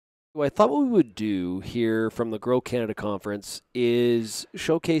What I thought what we would do here from the Grow Canada Conference is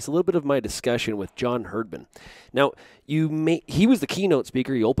showcase a little bit of my discussion with John Herdman. Now, he was the keynote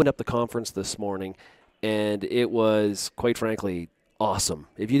speaker. He opened up the conference this morning, and it was, quite frankly, awesome.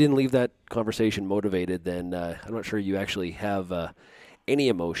 If you didn't leave that conversation motivated, then I'm not sure you actually have any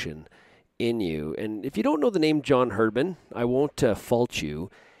emotion in you. And if you don't know the name John Herdman, I won't fault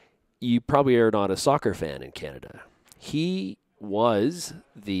you. You probably are not a soccer fan in Canada. He was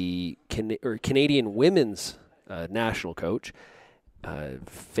the Canadian women's national coach,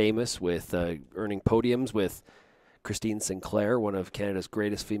 famous with earning podiums with Christine Sinclair, one of Canada's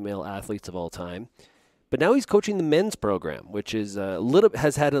greatest female athletes of all time. But now he's coaching the men's program, which is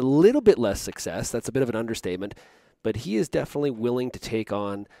has had a little bit less success. That's a bit of an understatement, but he is definitely willing to take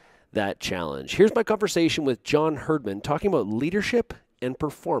on that challenge. Here's my conversation with John Herdman talking about leadership and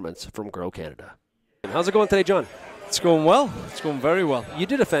performance from Grow Canada. How's it going today, John? It's going well. It's going very well. You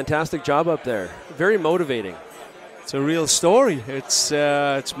did a fantastic job up there. Very motivating. It's a real story. It's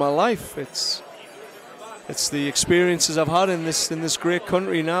my life. It's the experiences I've had in this great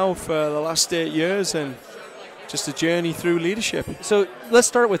country now for the last 8 years, and just a journey through leadership. So let's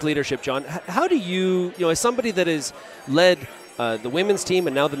start with leadership, John. How do you, as somebody that has led the women's team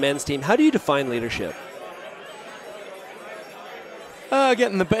and now the men's team, how do you define leadership?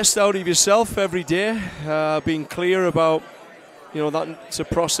 Getting the best out of yourself every day, being clear about, that it's a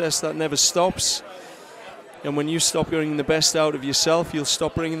process that never stops. And when you stop bringing the best out of yourself, you'll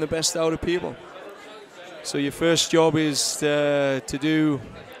stop bringing the best out of people. So your first job is to do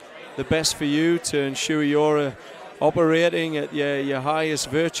the best for you, to ensure you're operating at your highest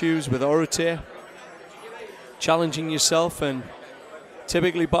virtues with authority, challenging yourself, and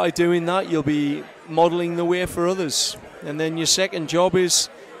typically by doing that you'll be modeling the way for others. And then your second job is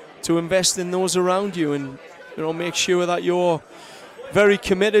to invest in those around you and make sure that you're very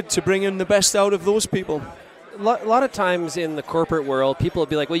committed to bringing the best out of those people. A lot of times in the corporate world, people will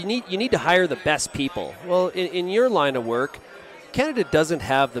be like, well, you need to hire the best people. Well, in your line of work, Canada doesn't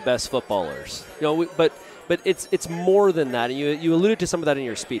have the best footballers. But it's more than that. And you alluded to some of that in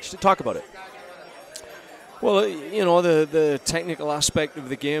your speech. Talk about it. Well, the technical aspect of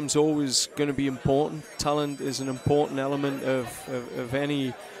the game is always going to be important. Talent is an important element of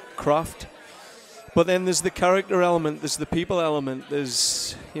any craft. But then there's the character element, there's the people element,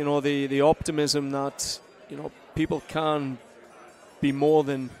 there's, the optimism that, people can be more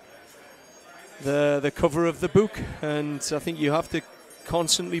than the cover of the book. And I think you have to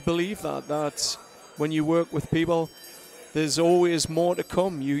constantly believe that when you work with people, there's always more to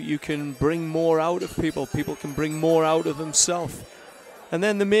come. You can bring more out of people. People can bring more out of themselves. And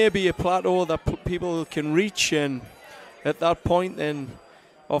then there may be a plateau that people can reach, and at that point, then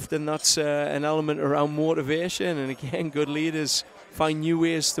often that's an element around motivation. And again, good leaders find new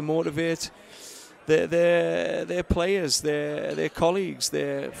ways to motivate their players, their colleagues,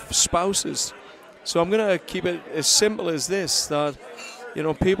 their spouses. So I'm going to keep it as simple as this, that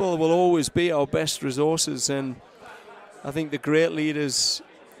people will always be our best resources, and I think the great leaders,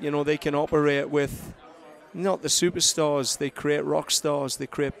 they can operate with not the superstars. They create rock stars. They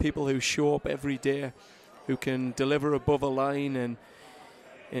create people who show up every day, who can deliver above a line and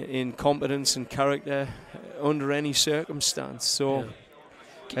in competence and character under any circumstance. So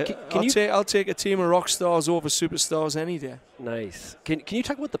I'll take a team of rock stars over superstars any day. Nice. Can you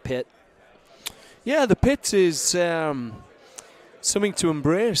talk about the pit? Yeah, the pit is something to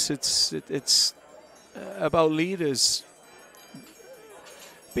embrace. It's about leaders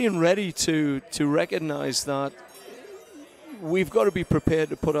being ready to recognize that we've got to be prepared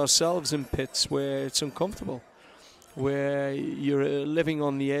to put ourselves in pits where it's uncomfortable, where you're living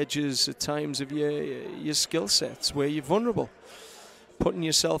on the edges at times of your skill sets, where you're vulnerable, putting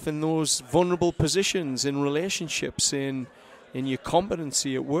yourself in those vulnerable positions in relationships, in your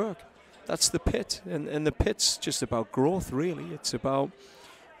competency at work. That's the pit, and the pit's just about growth, really. It's about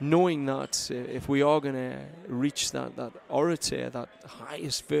knowing that if we are going to reach that orator, that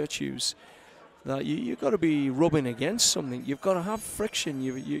highest virtues, that you've got to be rubbing against something. You've got to have friction.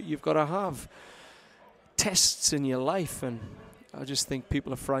 You've got to have tests in your life. And I just think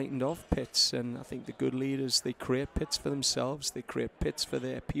people are frightened of pits. And I think the good leaders, they create pits for themselves. They create pits for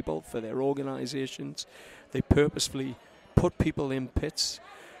their people, for their organizations. They purposefully put people in pits.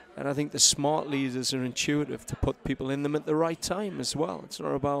 And I think the smart leaders are intuitive to put people in them at the right time as well. It's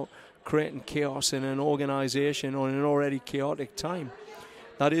not about creating chaos in an organization or in an already chaotic time.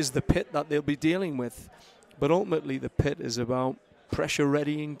 That is the pit that they'll be dealing with. But ultimately, the pit is about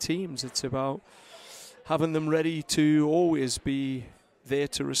pressure-readying teams. It's about having them ready to always be there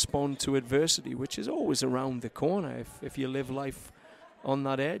to respond to adversity, which is always around the corner if you live life on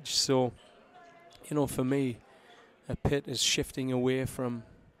that edge. So, for me, a pit is shifting away from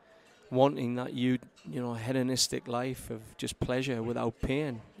wanting that hedonistic life of just pleasure without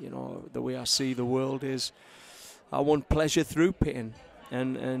pain. The way I see the world is I want pleasure through pain,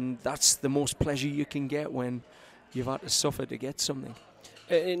 and that's the most pleasure you can get when you've had to suffer to get something.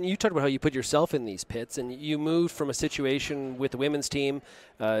 And you talked about how you put yourself in these pits, and you moved from a situation with the women's team,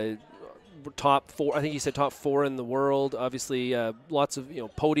 top 4. I think you said top 4 in the world. Obviously, lots of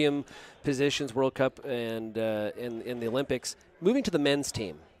podium positions, World Cup and in the Olympics. Moving to the men's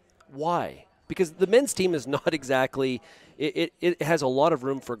team, why? Because the men's team is not exactly. It has a lot of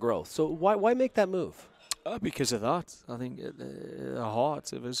room for growth. So why make that move? Because of that, I think at the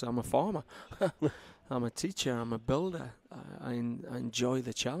heart of us, I'm a farmer. I'm a teacher, I'm a builder. I enjoy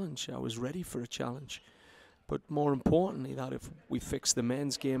the challenge. I was ready for a challenge. But more importantly, that if we fix the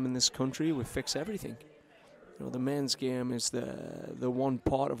men's game in this country, we fix everything. The men's game is the one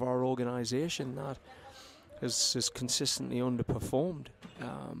part of our organisation that has consistently underperformed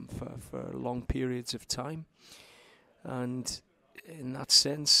for long periods of time. And in that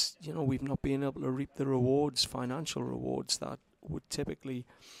sense, we've not been able to reap the rewards, financial rewards, that would typically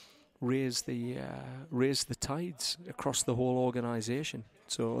raise the tides across the whole organisation.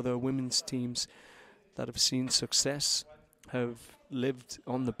 So other women's teams that have seen success have lived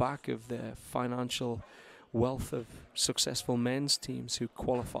on the back of the financial wealth of successful men's teams who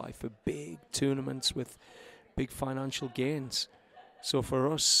qualify for big tournaments with big financial gains. So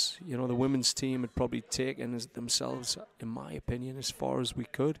for us, the women's team had probably taken themselves, in my opinion, as far as we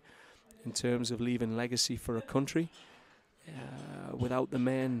could in terms of leaving legacy for a country. Without the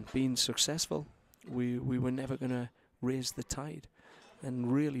men being successful, we were never going to raise the tide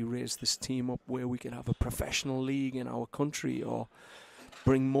and really raise this team up where we could have a professional league in our country or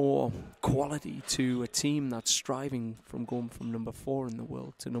bring more quality to a team that's striving from going from number 4 in the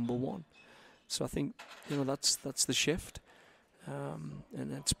world to number 1. So I think, that's the shift.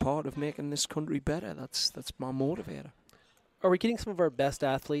 And it's part of making this country better. That's my motivator. Are we getting some of our best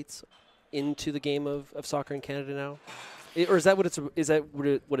athletes into the game of soccer in Canada now? Or is that what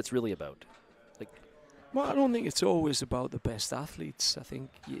it's really about? Well, I don't think it's always about the best athletes. I think,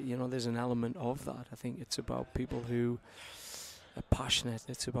 there's an element of that. I think it's about people who are passionate.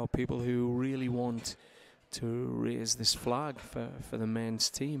 It's about people who really want to raise this flag for the men's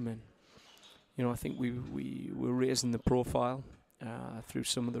team. And, I think we're raising the profile through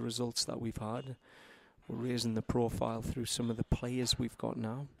some of the results that we've had. We're raising the profile through some of the players we've got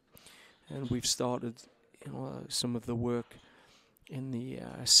now. And we've started, some of the work in the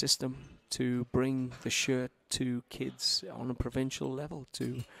system to bring the shirt to kids on a provincial level,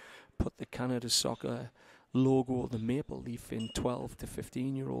 to put the Canada Soccer logo, the maple leaf, in 12 to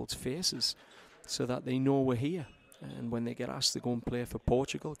 15-year-olds' faces so that they know we're here. And when they get asked to go and play for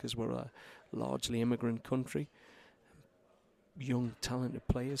Portugal, because we're a largely immigrant country, young, talented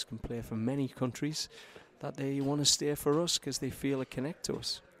players can play for many countries, that they want to stay for us because they feel a connect to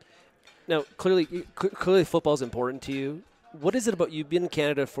us. Now, clearly football is important to you. What is it about, you've been in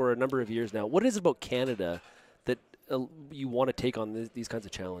Canada for a number of years now, what is it about Canada that you want to take on these kinds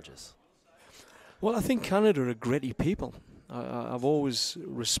of challenges? Well, I think Canada are gritty people. I've always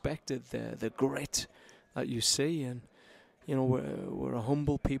respected the grit that you see, and we're a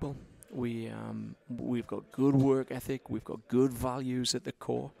humble people. We've got good work ethic, we've got good values at the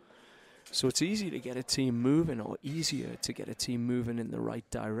core. So it's easy to get a team moving, or easier to get a team moving in the right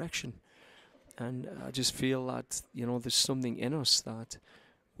direction. And I just feel that, there's something in us that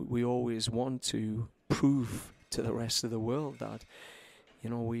we always want to prove to the rest of the world that,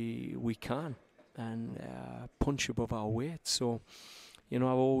 we can and punch above our weight. So, I've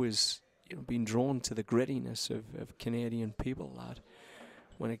always been drawn to the grittiness of Canadian people, that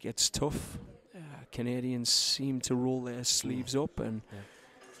when it gets tough, Canadians seem to roll their sleeves up and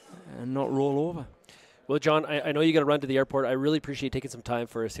not roll over. Well, John, I know you got to run to the airport. I really appreciate taking some time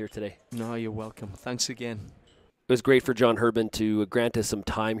for us here today. No, you're welcome. Thanks again. It was great for John Herdman to grant us some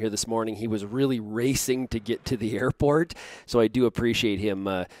time here this morning. He was really racing to get to the airport, so I do appreciate him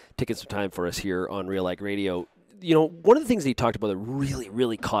taking some time for us here on RealAg Radio. One of the things that he talked about that really,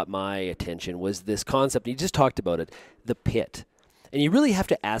 really caught my attention was this concept, and he just talked about it, the pit. And you really have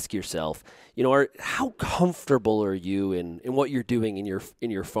to ask yourself, how comfortable are you in what you're doing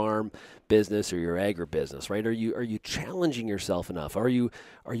in your farm business or your agribusiness, right? Are you challenging yourself enough? Are you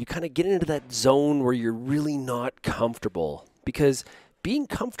kind of getting into that zone where you're really not comfortable? Because being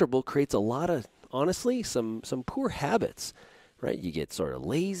comfortable creates a lot of, honestly, some poor habits. right? You get sort of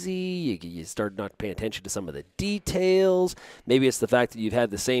lazy. You start not paying attention to some of the details. Maybe it's the fact that you've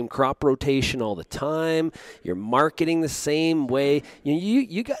had the same crop rotation all the time. You're marketing the same way.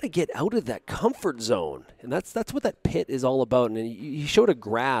 You got to get out of that comfort zone, and that's what that pit is all about. And he showed a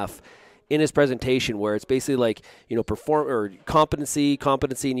graph in his presentation where it's basically like, perform or competency,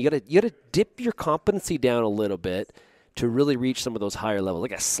 and you gotta dip your competency down a little bit to really reach some of those higher levels,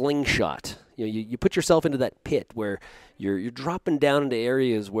 like a slingshot. You put yourself into that pit where you're dropping down into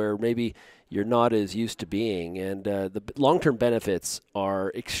areas where maybe you're not as used to being, and the long-term benefits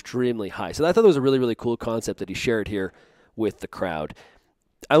are extremely high. So I thought that was a really, really cool concept that he shared here with the crowd.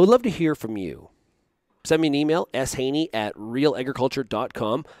 I would love to hear from you. Send me an email,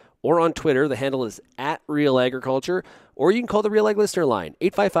 shaney@realagriculture.com, or on Twitter. The handle is @RealAgriculture, or you can call the Real Ag listener line,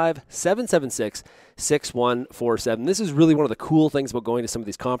 855-776-6147. This is really one of the cool things about going to some of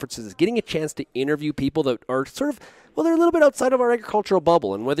these conferences, is getting a chance to interview people that are sort of, they're a little bit outside of our agricultural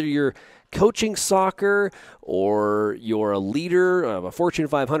bubble. And whether you're coaching soccer, or you're a leader of a Fortune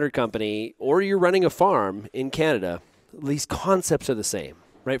 500 company, or you're running a farm in Canada, these concepts are the same,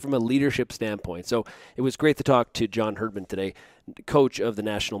 right, from a leadership standpoint. So it was great to talk to John Herdman today, coach of the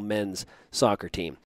national men's soccer team.